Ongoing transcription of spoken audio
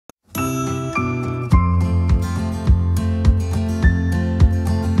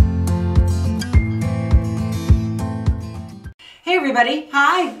everybody.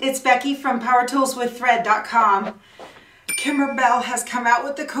 Hi, it's Becky from powertoolswiththread.com. Kimberbell has come out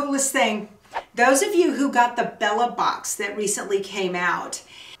with the coolest thing. Those of you who got the Bella box that recently came out,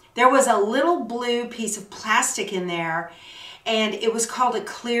 there was a little blue piece of plastic in there and it was called a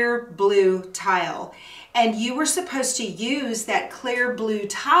clear blue tile. And you were supposed to use that clear blue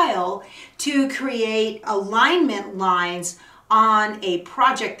tile to create alignment lines on a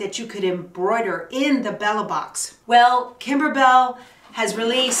project that you could embroider in the Bella box. Well, Kimberbell has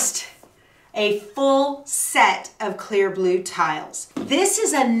released a full set of clear blue tiles. This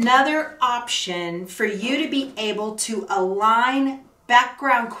is another option for you to be able to align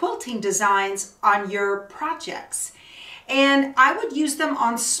background quilting designs on your projects. And I would use them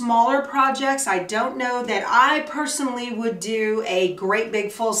on smaller projects. I don't know that I personally would do a great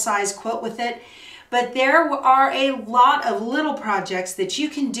big full-size quilt with it, but there are a lot of little projects that you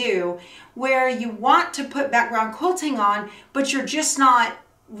can do where you want to put background quilting on, but you're just not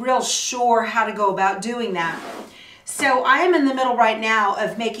real sure how to go about doing that. So I am in the middle right now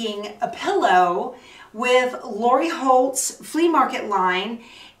of making a pillow with Lori Holt's flea market line,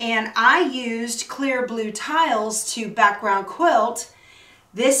 and I used clear blue tiles to background quilt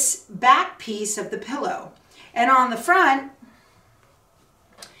this back piece of the pillow. And on the front,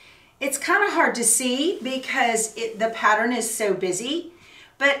 it's kind of hard to see because the pattern is so busy,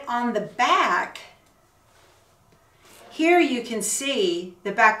 but on the back, here you can see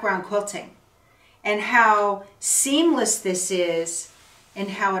the background quilting and how seamless this is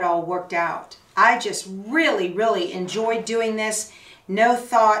and how it all worked out. I just really enjoyed doing this. No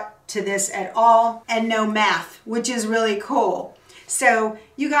thought to this at all and no math, which is really cool. So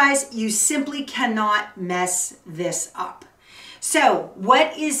you guys, you simply cannot mess this up. So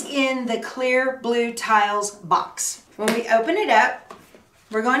what is in the clear blue tiles box? When we open it up,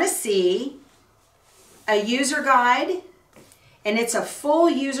 we're going to see a user guide, and it's a full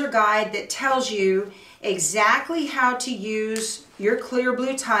user guide that tells you exactly how to use your clear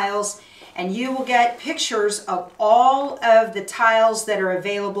blue tiles, and you will get pictures of all of the tiles that are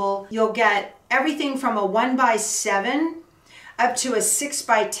available. You'll get everything from a 1x7 up to a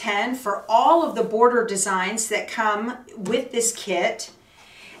 6x10 for all of the border designs that come with this kit.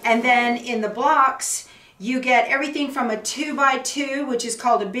 And then in the blocks, you get everything from a 2x2, which is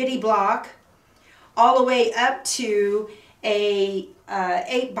called a biddy block, all the way up to a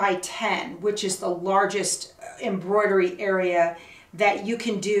 8x10, which is the largest embroidery area that you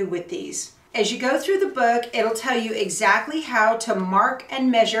can do with these. As you go through the book, it'll tell you exactly how to mark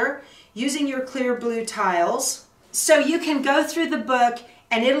and measure using your clear blue tiles. So you can go through the book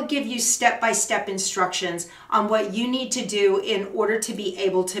and it'll give you step-by-step instructions on what you need to do in order to be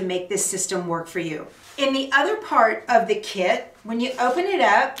able to make this system work for you. In the other part of the kit, when you open it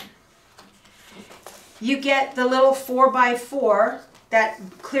up, you get the little 4x4, that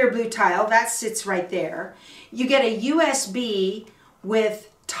clear blue tile, that sits right there. You get a USB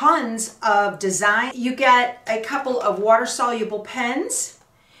with tons of design. You get a couple of water-soluble pens.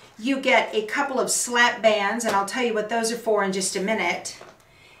 You get a couple of slat bands, and I'll tell you what those are for in just a minute.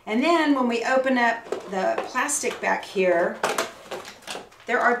 And then when we open up the plastic back here,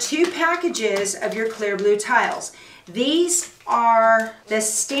 there are 2 packages of your clear blue tiles. These are the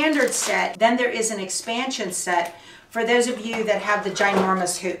standard set. Then there is an expansion set for those of you that have the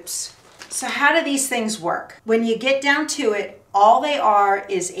ginormous hoops. So how do these things work? When you get down to it, all they are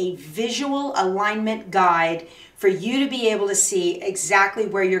is a visual alignment guide for you to be able to see exactly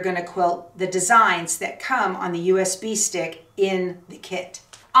where you're going to quilt the designs that come on the USB stick in the kit.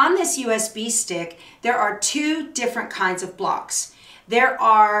 On this USB stick, there are 2 different kinds of blocks. There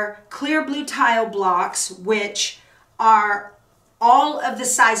are clear blue tile blocks, which are all of the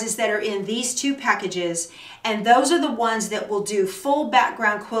sizes that are in these 2 packages, and those are the ones that will do full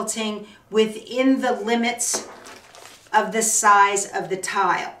background quilting within the limits of the size of the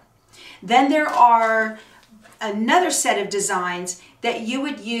tile. Then there are another set of designs that you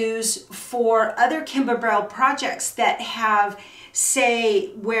would use for other Kimberbell projects that have, say,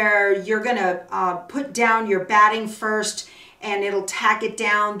 where you're gonna put down your batting first and it'll tack it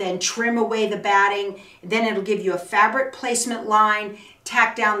down, then trim away the batting, then it'll give you a fabric placement line,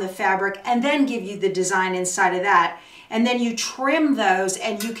 tack down the fabric, and then give you the design inside of that. And then you trim those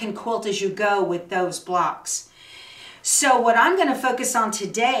and you can quilt as you go with those blocks. So what I'm going to focus on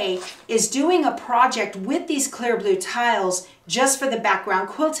today is doing a project with these clear blue tiles just for the background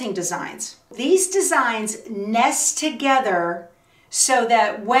quilting designs. These designs nest together so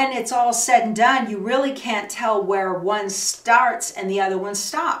that when it's all said and done, you really can't tell where one starts and the other one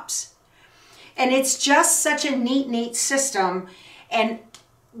stops. And it's just such a neat system. And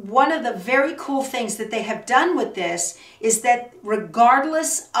one of the very cool things that they have done with this is that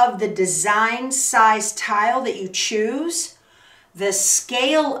regardless of the design size tile that you choose, the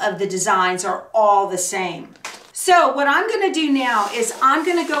scale of the designs are all the same. So what I'm going to do now is I'm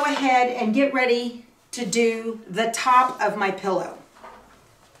going to go ahead and get ready to do the top of my pillow.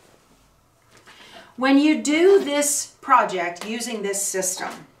 When you do this project using this system,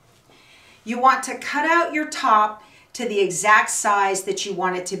 you want to cut out your top to the exact size that you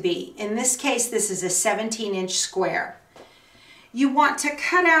want it to be. In this case, this is a 17-inch square. You want to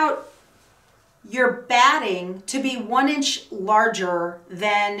cut out your batting to be 1 inch larger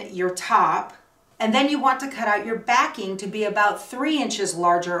than your top, and then you want to cut out your backing to be about 3 inches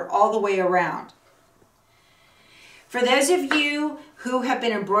larger all the way around. For those of you who have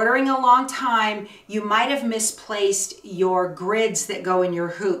been embroidering a long time, you might have misplaced your grids that go in your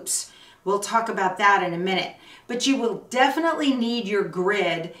hoops. We'll talk about that in a minute. But you will definitely need your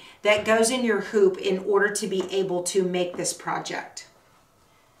grid that goes in your hoop in order to be able to make this project.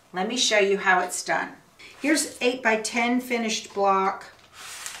 Let me show you how it's done. Here's 8 by 10 finished block.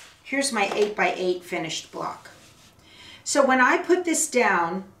 Here's my 8 by 8 finished block. So when I put this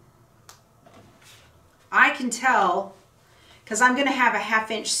down, I can tell, because I'm going to have a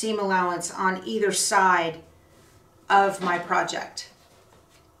 1/2 inch seam allowance on either side of my project.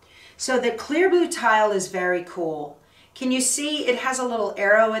 So the clear blue tile is very cool. Can you see it has a little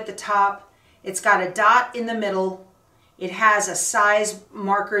arrow at the top? It's got a dot in the middle. It has a size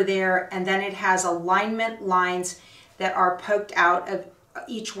marker there, and then it has alignment lines that are poked out of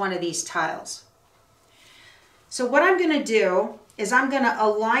each one of these tiles. So what I'm going to do is I'm going to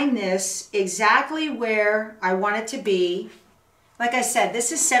align this exactly where I want it to be. Like I said,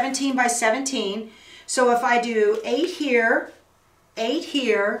 this is 17 by 17. So if I do 8 here, 8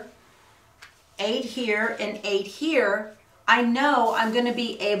 here, 8 here, and 8 here, I know I'm going to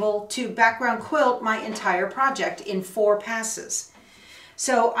be able to background quilt my entire project in 4 passes.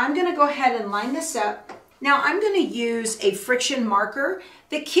 So I'm going to go ahead and line this up. Now I'm going to use a friction marker.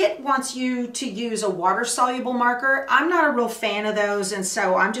 The kit wants you to use a water-soluble marker. I'm not a real fan of those, and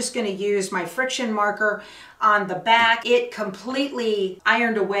so I'm just going to use my friction marker on the back. It completely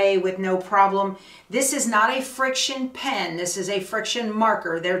ironed away with no problem. This is not a friction pen. This is a friction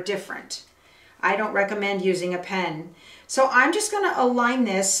marker. They're different. I don't recommend using a pen. So I'm just going to align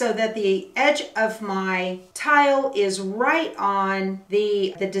this so that the edge of my tile is right on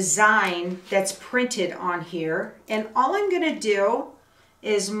the design that's printed on here. And all I'm going to do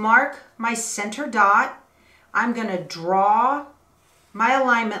is mark my center dot. I'm going to draw my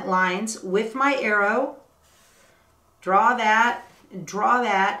alignment lines with my arrow. Draw that, draw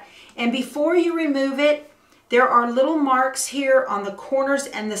that. And before you remove it, there are little marks here on the corners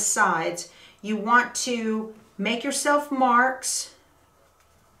and the sides. You want to make yourself marks.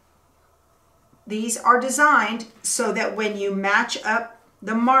 These are designed so that when you match up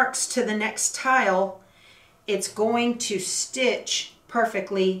the marks to the next tile, it's going to stitch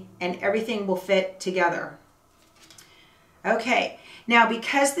perfectly and everything will fit together. Okay, now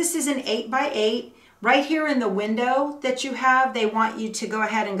because this is an 8 by 8, right here in the window that you have, they want you to go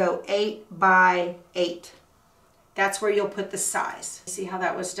ahead and go 8 by 8. That's where you'll put the size. See how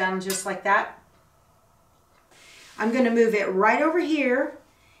that was done just like that? I'm going to move it right over here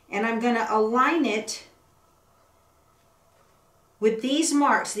and I'm going to align it with these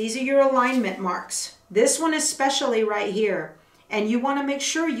marks. These are your alignment marks. This one especially right here. And you want to make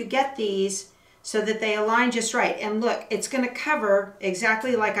sure you get these so that they align just right. And look, it's going to cover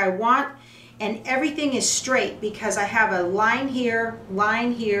exactly like I want, and everything is straight because I have a line here,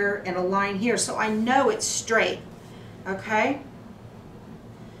 and a line here. So I know it's straight. Okay?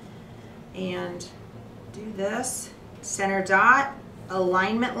 And do this, center dot,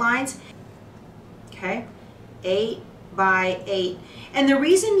 alignment lines, okay, 8 by 8. And the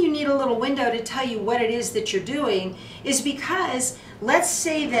reason you need a little window to tell you what it is that you're doing is because let's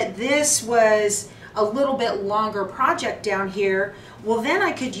say that this was a little bit longer project down here, well then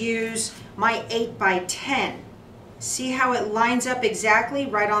I could use my 8 by 10. See how it lines up exactly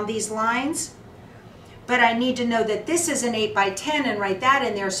right on these lines? But I need to know that this is an 8 by 10 and write that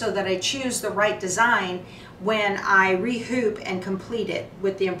in there so that I choose the right design when I rehoop and complete it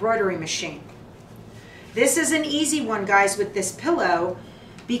with the embroidery machine. This is an easy one, guys, with this pillow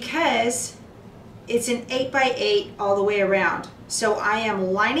because it's an 8 by 8 all the way around. So I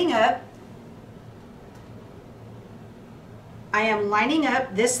am lining up. I am lining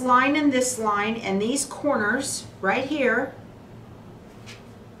up this line and these corners right here,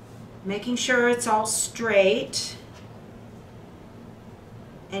 making sure it's all straight.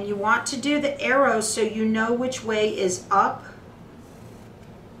 And you want to do the arrows so you know which way is up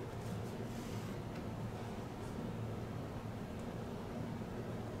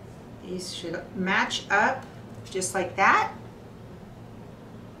These should match up just like that.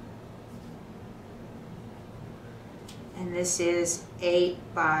 And this is 8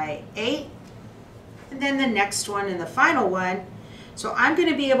 by 8. And then the next one and the final one. So I'm going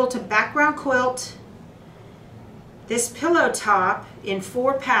to be able to background quilt this pillow top in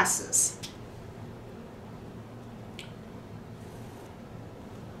 4 passes.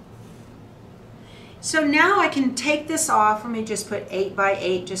 So now I can take this off. Let me just put 8 by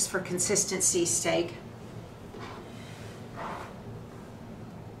 8 just for consistency's sake.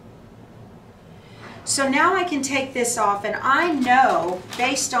 So now I can take this off, and I know,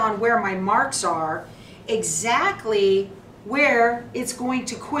 based on where my marks are, exactly where it's going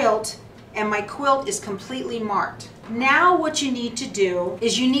to quilt, and my quilt is completely marked. Now what you need to do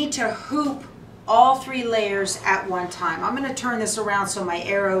is you need to hoop all 3 layers at one time. I'm going to turn this around so my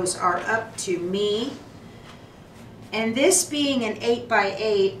arrows are up to me. And this being an 8 by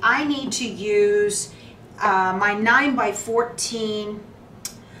 8, I need to use my 9 by 14.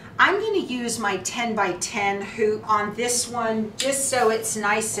 I'm going to use my 10 by 10 hoop on this one just so it's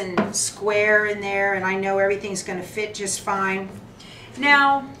nice and square in there and I know everything's going to fit just fine.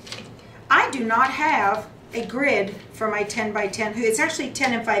 Now, I do not have a grid for my 10 by 10 hoop. It's actually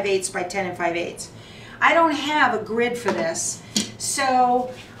 10 and 5/8 by 10 and 5/8. I don't have a grid for this.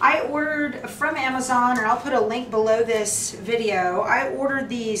 So I ordered from Amazon, and I'll put a link below this video. I ordered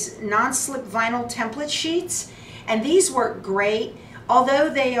these non-slip vinyl template sheets, and these work great. Although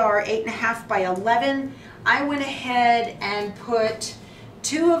they are 8.5 by 11, I went ahead and put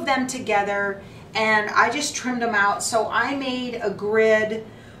 2 of them together and I just trimmed them out. So I made a grid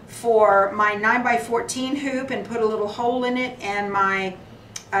for my 9 by 14 hoop and put a little hole in it, and my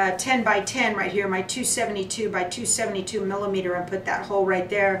 10 by 10 right here, my 272 by 272 millimeter, and put that hole right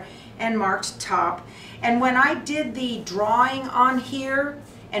there and marked top. And when I did the drawing on here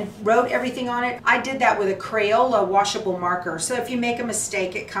and wrote everything on it, I did that with a Crayola washable marker. So if you make a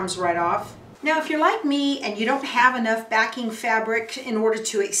mistake, it comes right off. Now, if you're like me and you don't have enough backing fabric in order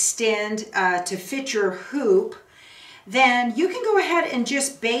to extend to fit your hoop, then you can go ahead and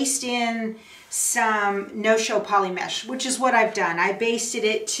just baste in some no-show poly mesh, which is what I've done. I basted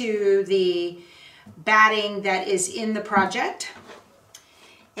it to the batting that is in the project.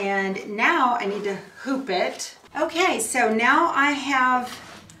 And now I need to hoop it. Okay, so now I have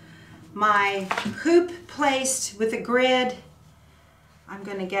my hoop placed with a grid. I'm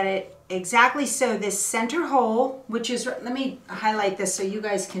going to get it exactly so this center hole, which is, let me highlight this so you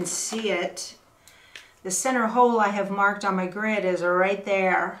guys can see it. The center hole I have marked on my grid is right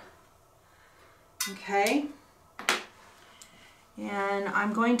there. Okay. And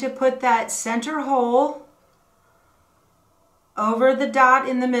I'm going to put that center hole over the dot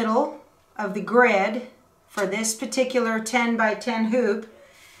in the middle of the grid for this particular 10 by 10 hoop.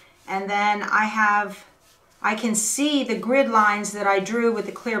 And then I can see the grid lines that I drew with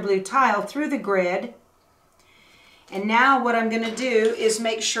the clear blue tile through the grid. And now what I'm going to do is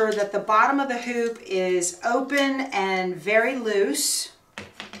make sure that the bottom of the hoop is open and very loose.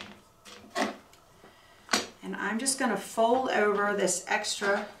 And I'm just going to fold over this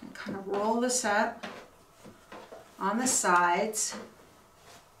extra and kind of roll this up on the sides.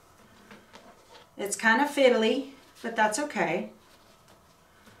 It's kind of fiddly, but that's okay.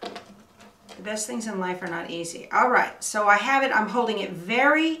 The best things in life are not easy. All right, so I have it. I'm holding it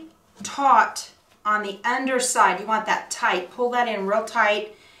very taut on the underside. You want that tight. Pull that in real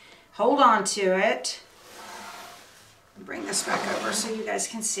tight. Hold on to it. Bring this back over so you guys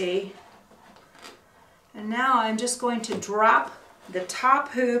can see. And now I'm just going to drop the top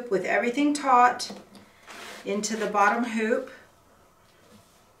hoop with everything taut into the bottom hoop.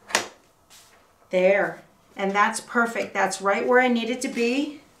 There. And that's perfect. That's right where I need it to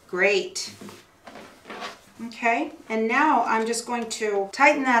be. Great. Okay, and now I'm just going to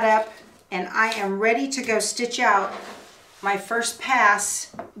tighten that up, and I am ready to go stitch out my first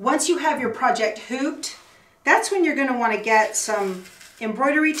pass. Once you have your project hooped, that's when you're going to want to get some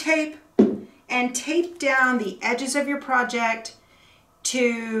embroidery tape and tape down the edges of your project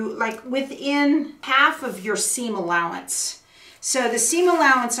to like within half of your seam allowance. So the seam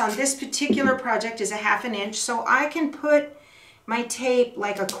allowance on this particular project is 1/2 inch, so I can put my tape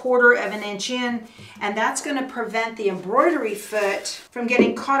like 1/4 of an inch in, and that's going to prevent the embroidery foot from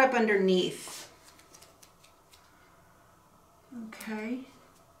getting caught up underneath. Okay,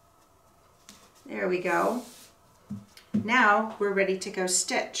 there we go. Now we're ready to go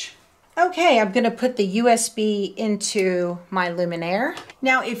stitch. Okay, I'm going to put the USB into my luminaire.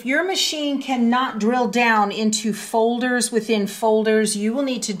 Now, if your machine cannot drill down into folders within folders, you will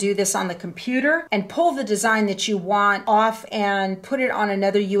need to do this on the computer and pull the design that you want off and put it on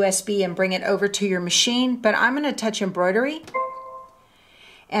another USB and bring it over to your machine. But I'm going to touch embroidery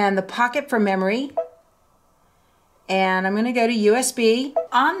and the pocket for memory. And I'm going to go to USB.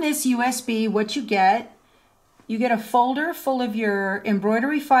 On this USB, what you get a folder full of your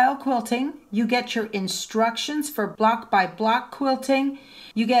embroidery file quilting. You get your instructions for block by block quilting.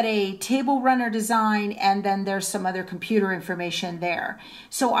 You get a table runner design, and then there's some other computer information there.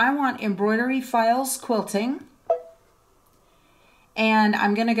 So I want embroidery files quilting. And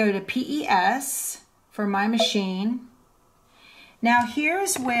I'm going to go to PES for my machine. Now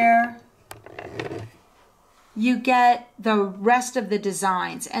here's where you get the rest of the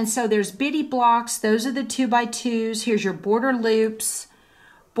designs. And so there's bitty blocks. Those are the 2x2s. Here's your border loops,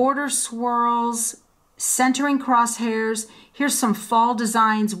 border swirls, centering crosshairs. Here's some fall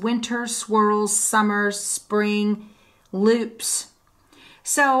designs, winter, swirls, summer, spring, loops.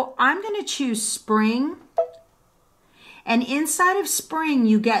 So I'm going to choose spring. And inside of spring,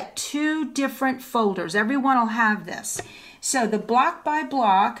 you get 2 different folders. Everyone will have this. So the block by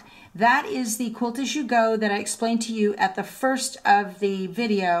block, that is the Quilt As You Go that I explained to you at the first of the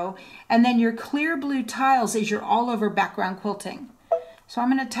video. And then your clear blue tiles is your all over background quilting. So I'm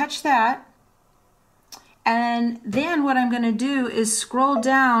going to touch that. And then what I'm going to do is scroll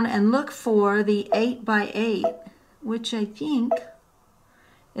down and look for the 8x8, which I think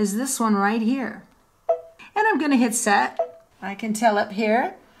is this one right here. And I'm going to hit set. I can tell up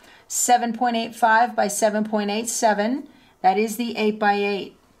here, 7.85 by 7.87. That is the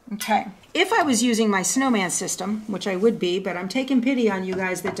 8x8. Okay. If I was using my snowman system, which I would be, but I'm taking pity on you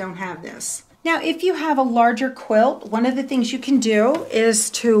guys that don't have this. Now, if you have a larger quilt, one of the things you can do is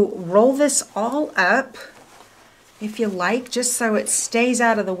to roll this all up, if you like, just so it stays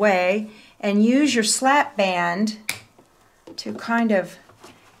out of the way, and use your slap band to kind of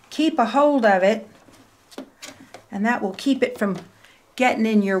keep a hold of it, and that will keep it from getting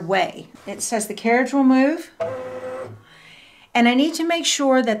in your way. It says the carriage will move. And I need to make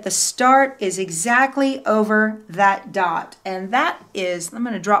sure that the start is exactly over that dot. And that is, I'm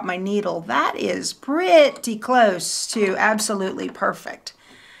going to drop my needle, that is pretty close to absolutely perfect.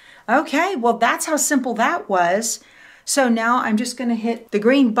 Okay, well that's how simple that was. So now I'm just going to hit the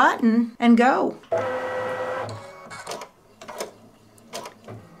green button and go.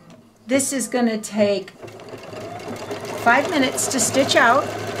 This is going to take 5 minutes to stitch out.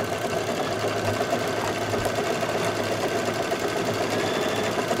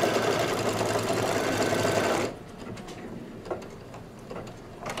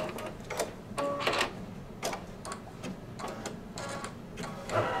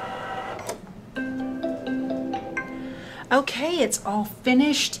 Okay, it's all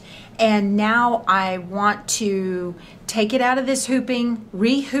finished, and now I want to take it out of this hooping,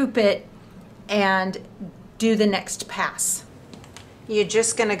 re-hoop it, and do the next pass. You're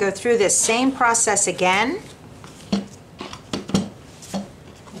just going to go through this same process again. You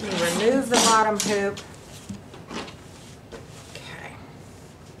remove the bottom hoop. Okay.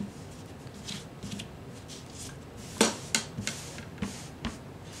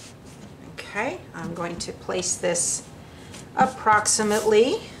 Okay, I'm going to place this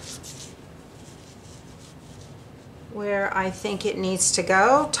approximately where I think it needs to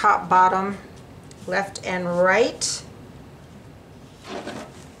go, top, bottom, left and right,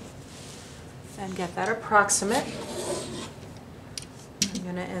 and get that approximate. I'm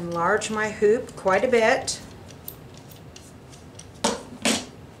going to enlarge my hoop quite a bit. And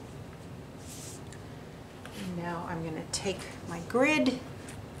now I'm going to take my grid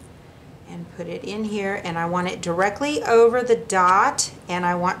and put it in here, and I want it directly over the dot, and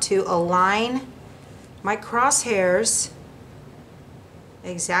I want to align my crosshairs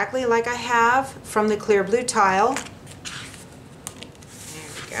exactly like I have from the clear blue tile. There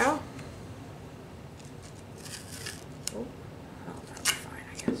we go. Oh, that'll be fine,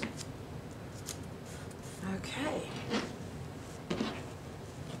 I guess. Okay.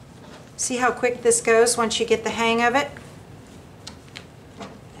 See how quick this goes once you get the hang of it?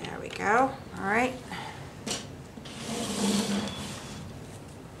 There we go. All right.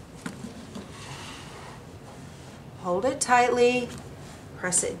 Hold it tightly.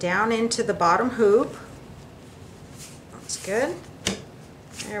 Press it down into the bottom hoop. That's good.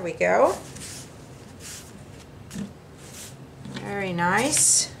 There we go. Very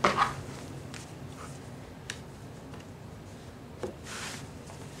nice.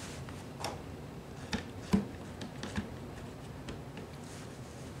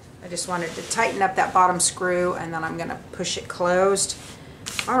 I just wanted to tighten up that bottom screw, and then I'm going to push it closed.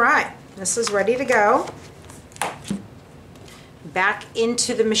 All right, this is ready to go. Back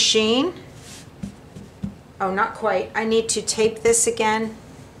into the machine. Oh, not quite. I need to tape this again.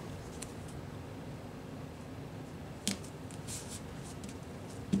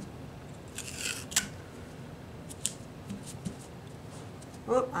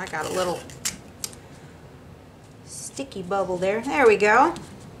 Oh, I got a little sticky bubble there. There we go.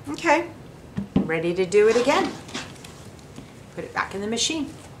 Okay, ready to do it again. Put it back in the machine.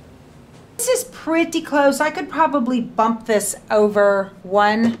 This is pretty close. I could probably bump this over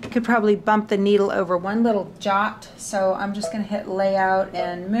one. I could probably bump the needle over one little jot. So I'm just going to hit layout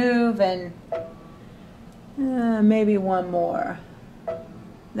and move, and maybe one more.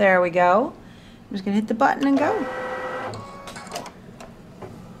 There we go. I'm just going to hit the button and go.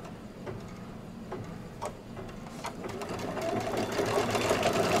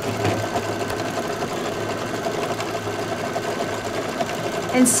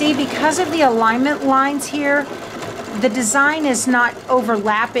 And see, because of the alignment lines here, the design is not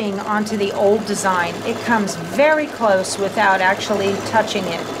overlapping onto the old design. It comes very close without actually touching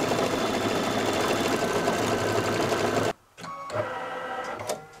it.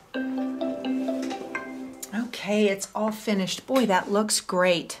 Okay, it's all finished. Boy, that looks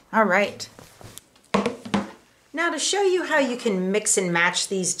great. All right. Now to show you how you can mix and match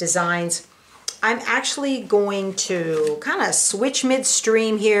these designs, I'm actually going to kind of switch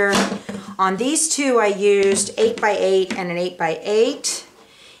midstream here. On these two, I used 8x8 and an 8x8.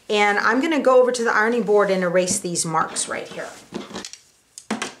 And I'm going to go over to the ironing board and erase these marks right here.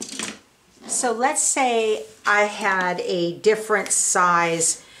 So let's say I had a different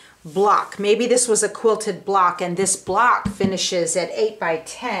size block. Maybe this was a quilted block, and this block finishes at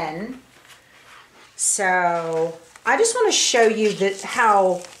 8x10. So I just want to show you that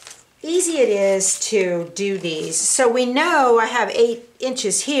how easy it is to do these. So we know I have 8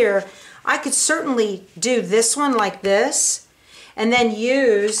 inches here. I could certainly do this one like this, and then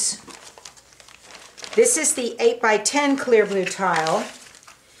use, this is the 8x10 clear blue tile,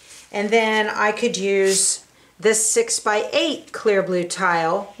 and then I could use this 6x8 clear blue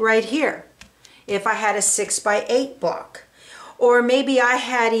tile right here if I had a 6x8 block. Or maybe I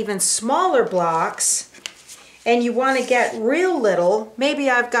had even smaller blocks and you want to get real little. Maybe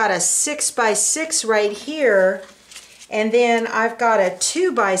I've got a 6x6 right here, and then I've got a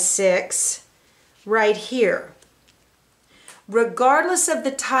 2x6 right here. Regardless of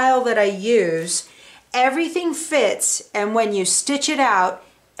the tile that I use, everything fits, and when you stitch it out,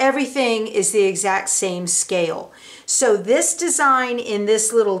 everything is the exact same scale. So this design in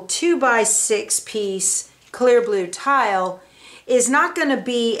this little 2x6 piece clear blue tile is not going to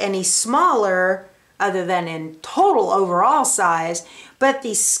be any smaller other than in total overall size, but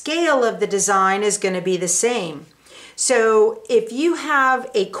the scale of the design is going to be the same. So if you have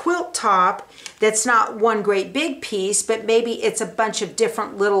a quilt top that's not one great big piece, but maybe it's a bunch of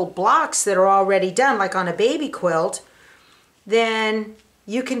different little blocks that are already done, like on a baby quilt, then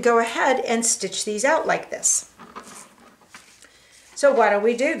you can go ahead and stitch these out like this. So why don't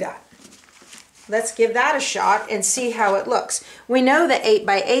we do that? Let's give that a shot and see how it looks. We know that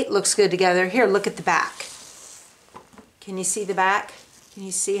 8x8 looks good together. Here, look at the back. Can you see the back? Can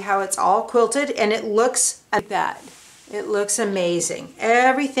you see how it's all quilted? And it looks like that. It looks amazing.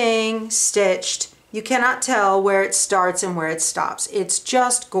 Everything stitched. You cannot tell where it starts and where it stops. It's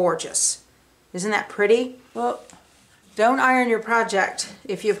just gorgeous. Isn't that pretty? Well, don't iron your project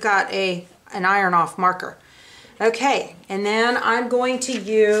if you've got an iron-off marker. Okay, and then I'm going to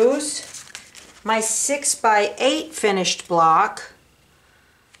use my 6x8 finished block.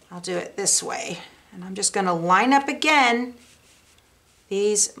 I'll do it this way. And I'm just going to line up again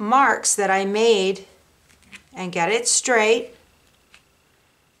these marks that I made and get it straight.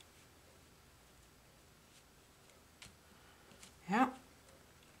 Yeah.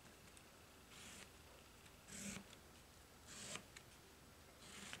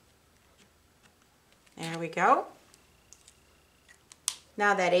 There we go.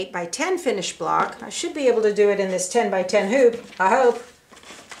 Now that 8x10 finished block, I should be able to do it in this 10x10 hoop, I hope.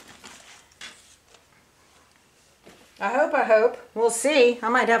 I hope. We'll see. I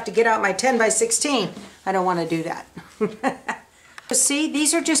might have to get out my 10x16. I don't want to do that. See,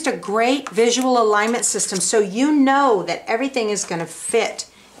 these are just a great visual alignment system, so you know that everything is going to fit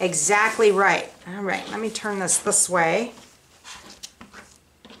exactly right. All right, let me turn this way.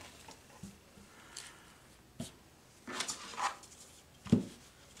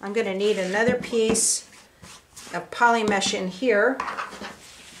 I'm going to need another piece of poly mesh in here.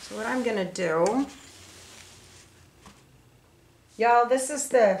 So what I'm going to do, y'all, this is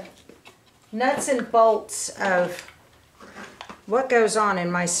the nuts and bolts of what goes on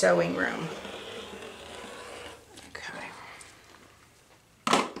in my sewing room. Okay.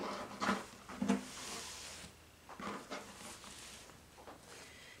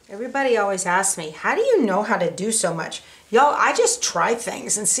 Everybody always asks me, how do you know how to do so much? Y'all, I just try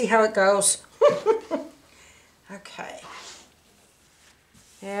things and see how it goes. Okay.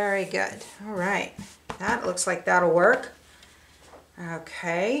 Very good. All right. That looks like that'll work.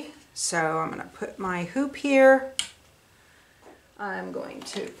 Okay. So I'm going to put my hoop here. I'm going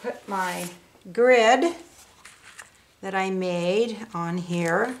to put my grid that I made on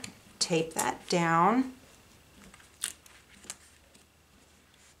here. Tape that down.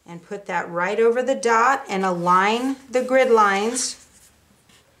 And put that right over the dot and align the grid lines.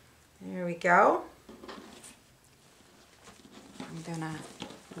 There we go. I'm gonna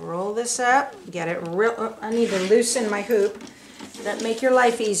roll this up, get it real, oh, I need to loosen my hoop. That make your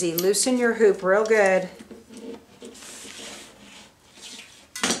life easy. Loosen your hoop real good.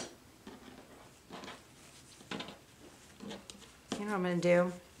 You know what I'm gonna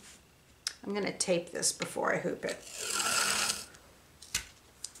do? I'm gonna tape this before I hoop it.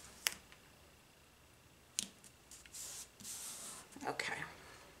 Okay.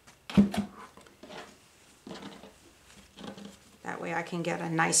 That way I can get a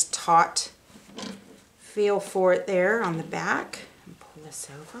nice taut feel for it there on the back. And pull this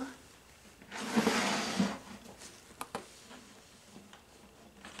over.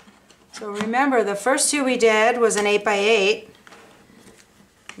 So remember, the first two we did was an 8x8.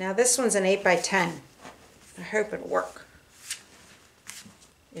 Now this one's an 8x10. I hope it'll work.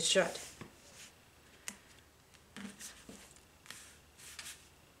 It should.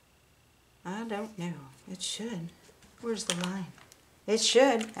 I don't know. It should. Where's the line? It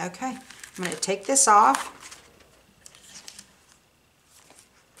should. Okay. I'm going to take this off.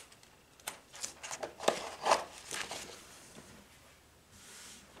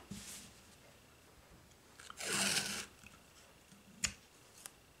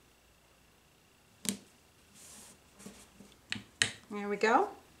 There we go.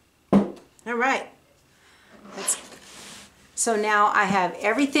 All right. So now I have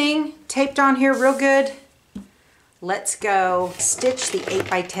everything taped on here real good. Let's go stitch the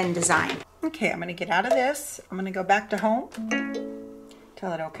 8x10 design. Okay, I'm going to get out of this. I'm going to go back to home.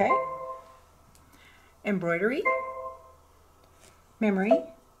 Tell it okay. Embroidery. Memory.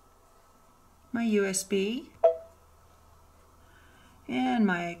 My USB. And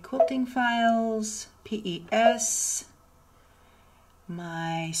my quilting files. PES.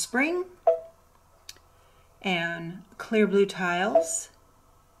 My spring. And clear blue tiles.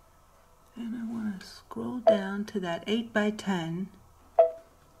 And I want to scroll down to that 8x10.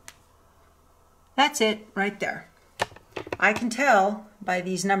 That's it right there. I can tell by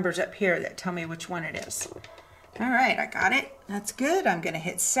these numbers up here that tell me which one it is. All right, I got it. That's good. I'm going to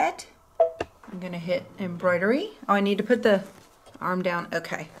hit set. I'm going to hit embroidery. Oh, I need to put the arm down.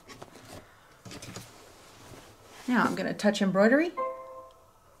 Okay. Now I'm going to touch embroidery.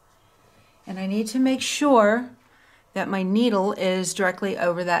 And I need to make sure that my needle is directly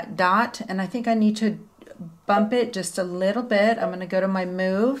over that dot, and I think I need to bump it just a little bit. I'm going to go to my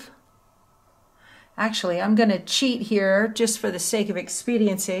move. Actually, I'm going to cheat here just for the sake of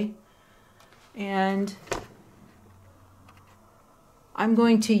expediency, and I'm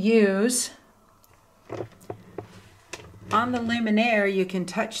going to use, on the luminaire you can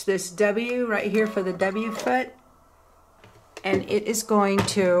touch this W right here for the W foot, and it is going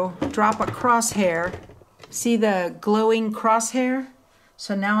to drop a crosshair. See the glowing crosshair?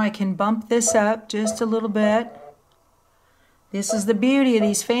 So now I can bump this up just a little bit. This is the beauty of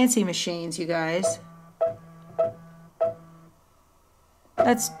these fancy machines, you guys.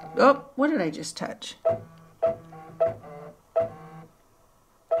 That's, oh, what did I just touch?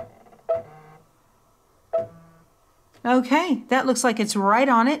 Okay, that looks like it's right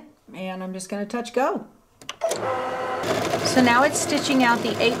on it, and I'm just going to touch go. So now it's stitching out the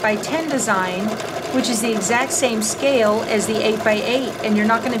 8x10 design, which is the exact same scale as the 8x8, and you're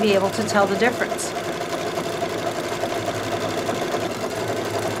not going to be able to tell the difference.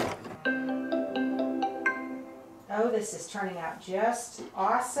 Oh, this is turning out just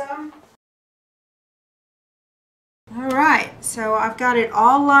awesome. All right, so I've got it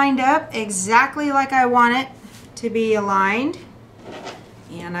all lined up exactly like I want it to be aligned.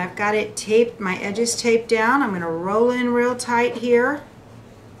 And I've got it taped, my edges taped down. I'm going to roll in real tight here.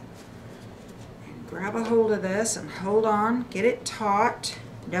 And grab a hold of this and hold on. Get it taut.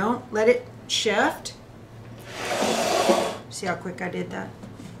 Don't let it shift. See how quick I did that?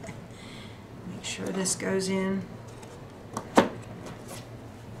 Make sure this goes in.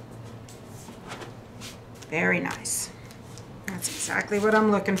 Very nice. That's exactly what I'm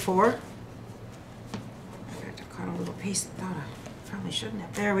looking for. I got to cut a little piece. I thought I probably shouldn't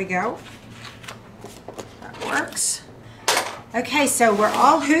have. There we go. That works. Okay, so we're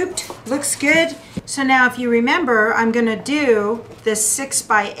all hooped. Looks good. So now if you remember, I'm going to do this 6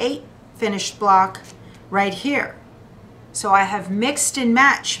 by 8 finished block right here. So I have mixed and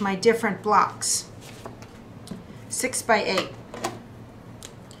matched my different blocks. 6 by 8.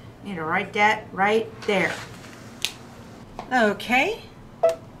 Need to write that right there. Okay.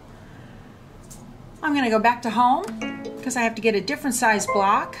 I'm going to go back to home because I have to get a different size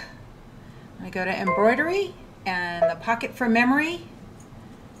block. I go to embroidery and the pocket for memory,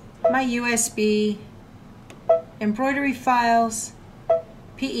 my USB, embroidery files,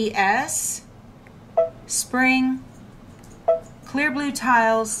 PES, spring, clear blue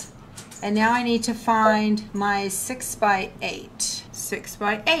tiles, and now I need to find my 6 by 8. 6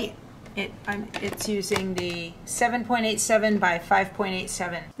 by 8. It's using the 7.87 by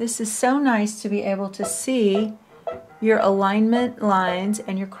 5.87. This is so nice to be able to see your alignment lines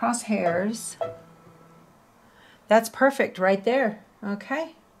and your crosshairs. That's perfect right there.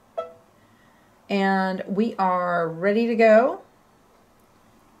 Okay. And we are ready to go.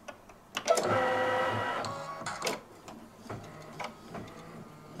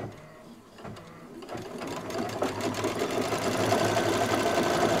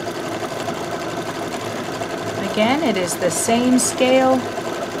 Again, it is the same scale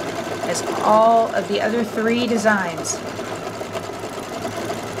as all of the other 3 designs.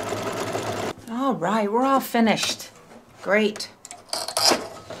 All right, we're all finished. Great.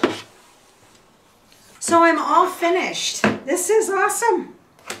 So I'm all finished. This is awesome.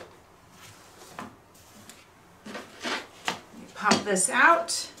 Pop this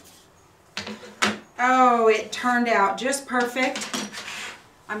out. Oh, it turned out just perfect.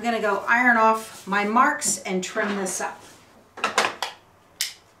 I'm going to go iron off my marks and trim this up.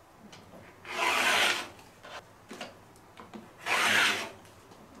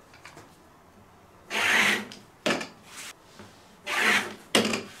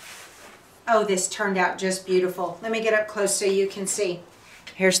 Oh, this turned out just beautiful. Let me get up close so you can see.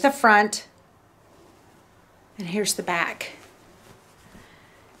 Here's the front, and here's the back.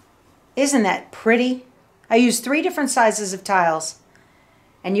 Isn't that pretty? I used 3 different sizes of tiles,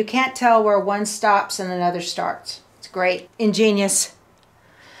 and you can't tell where one stops and another starts. It's great. Ingenious.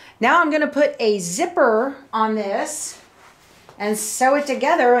 Now I'm going to put a zipper on this and sew it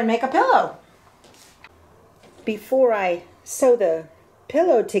together and make a pillow. Before I sew the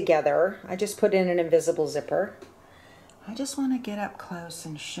pillow together, I just put in an invisible zipper. I just want to get up close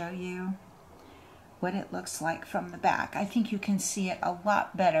and show you what it looks like from the back. I think you can see it a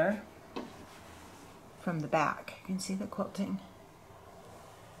lot better from the back. You can see the quilting.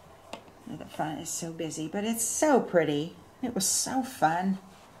 The front is so busy, but it's so pretty. It was so fun.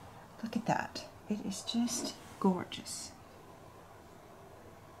 Look at that. It is just gorgeous.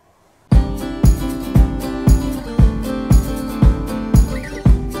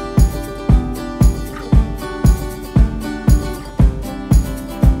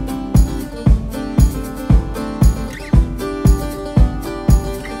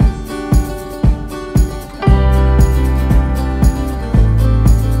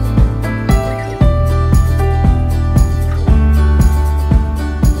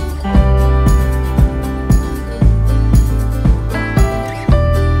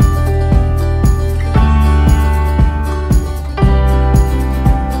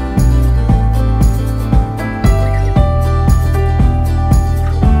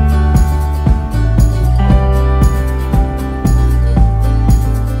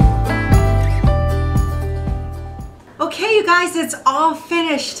 It's all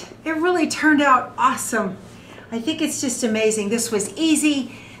finished. It really turned out awesome. I think it's just amazing. This was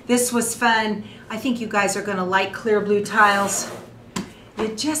easy. This was fun. I think you guys are going to like clear blue tiles. You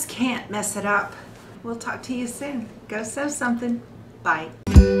just can't mess it up. We'll talk to you soon. Go sew something. Bye.